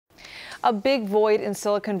A big void in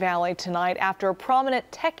Silicon Valley tonight after a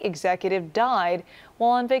prominent tech executive died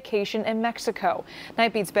while on vacation in Mexico.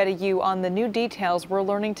 Nightbeat's Betty Yu on the new details we're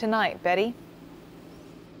learning tonight. Betty?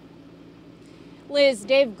 Liz,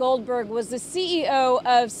 Dave Goldberg was the CEO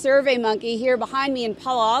of SurveyMonkey here behind me in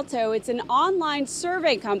Palo Alto. It's an online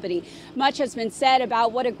survey company. Much has been said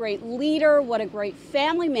about what a great leader, what a great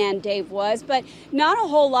family man Dave was, but not a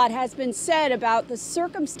whole lot has been said about the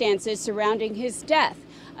circumstances surrounding his death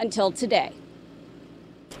until today.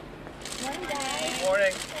 Morning, guys.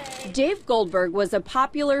 Morning. Dave Goldberg was a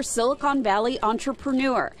popular Silicon Valley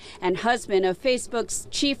entrepreneur and husband of Facebook's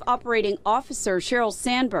chief operating officer, Sheryl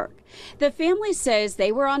Sandberg. The family says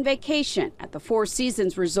they were on vacation at the Four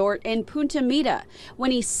Seasons Resort in Punta Mita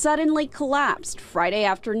when he suddenly collapsed Friday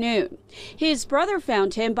afternoon. His brother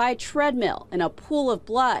found him by a treadmill in a pool of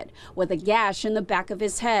blood with a gash in the back of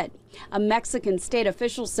his head. A Mexican state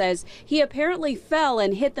official says he apparently fell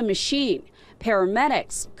and hit the machine.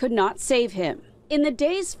 Paramedics could not save him. In the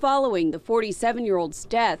days following the 47-year-old's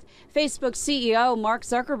death, Facebook CEO Mark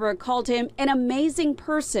Zuckerberg called him an amazing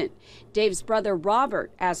person. Dave's brother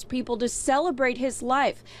Robert asked people to celebrate his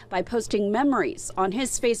life by posting memories on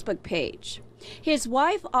his Facebook page. His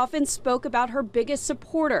wife often spoke about her biggest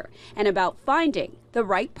supporter and about finding the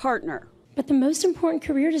right partner. But the most important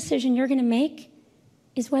career decision you're going to make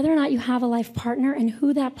is whether or not you have a life partner and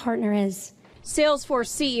who that partner is. Salesforce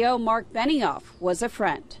CEO Mark Benioff was a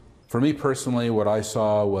friend. For me personally, what I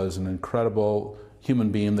saw was an incredible human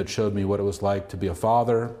being that showed me what it was like to be a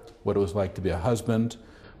father, what it was like to be a husband,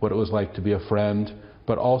 what it was like to be a friend,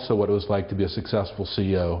 but also what it was like to be a successful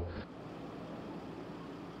CEO.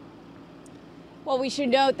 Well, we should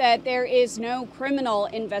note that there is no criminal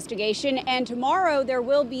investigation, and tomorrow there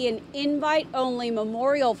will be an invite-only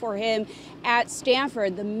memorial for him at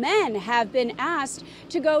Stanford. The men have been asked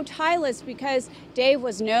to go tieless because Dave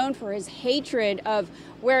was known for his hatred of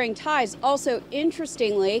wearing ties. Also,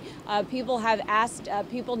 interestingly, people have asked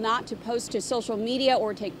people not to post to social media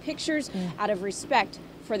or take pictures out of respect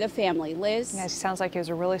for the family. Liz? Yeah, sounds like he was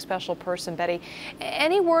a really special person, Betty.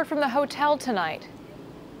 Any word from the hotel tonight?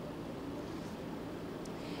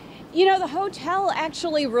 You know, the hotel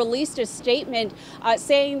actually released a statement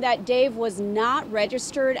saying that Dave was not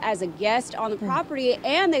registered as a guest on the property,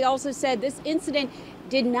 and they also said this incident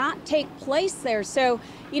did not take place there. So,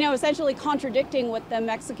 you know, essentially contradicting what the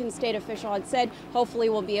Mexican state official had said. Hopefully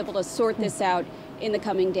we'll be able to sort this out in the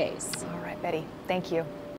coming days. All right, Betty, thank you.